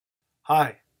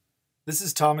Hi, this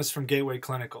is Thomas from Gateway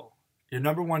Clinical, your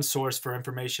 #1 source for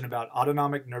information about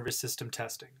autonomic nervous system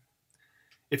testing.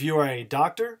 If you are a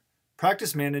doctor,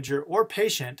 practice manager, or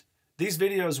patient, these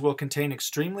videos will contain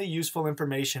extremely useful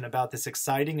information about this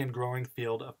exciting and growing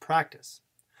field of practice.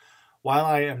 While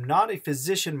I am not a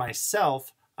physician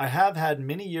myself, I have had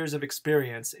many years of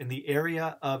experience in the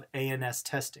area of ANS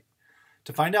testing.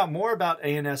 To find out more about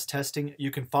ANS testing,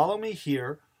 you can follow me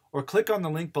here or click on the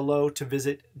link below to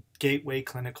visit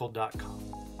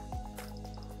gatewayclinical.com.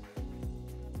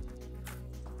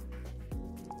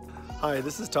 Hi,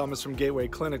 this is Thomas from Gateway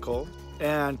Clinical,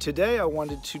 and today I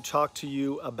wanted to talk to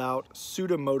you about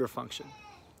sudomotor function.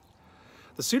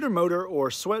 The sudomotor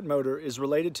or sweat motor is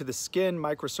related to the skin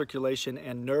microcirculation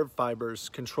and nerve fibers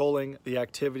controlling the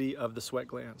activity of the sweat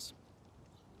glands.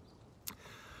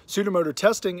 Sudomotor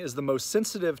testing is the most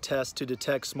sensitive test to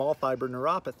detect small fiber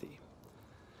neuropathy.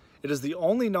 It is the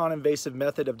only non-invasive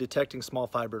method of detecting small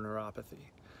fiber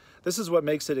neuropathy. This is what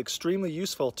makes it extremely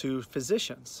useful to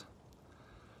physicians.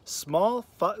 Small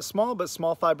fiber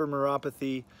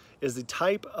neuropathy is the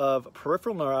type of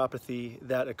peripheral neuropathy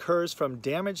that occurs from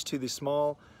damage to the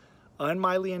small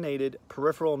unmyelinated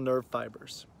peripheral nerve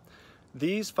fibers.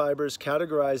 These fibers,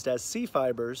 categorized as C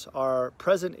fibers, are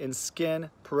present in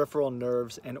skin, peripheral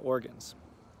nerves, and organs.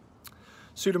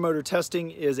 Sudomotor testing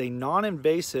is a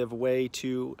non-invasive way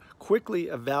to quickly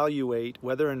evaluate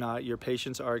whether or not your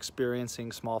patients are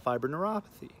experiencing small fiber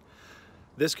neuropathy.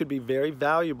 This could be very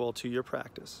valuable to your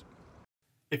practice.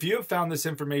 If you have found this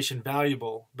information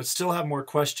valuable but still have more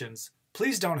questions,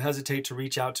 please don't hesitate to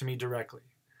reach out to me directly.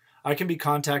 I can be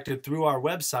contacted through our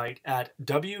website at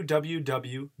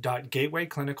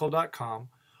www.gatewayclinical.com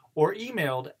or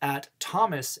emailed at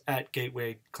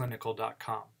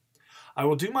thomas@gatewayclinical.com. I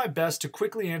will do my best to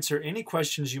quickly answer any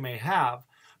questions you may have,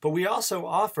 but we also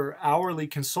offer hourly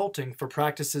consulting for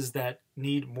practices that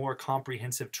need more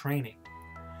comprehensive training.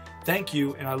 Thank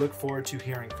you, and I look forward to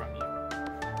hearing from you.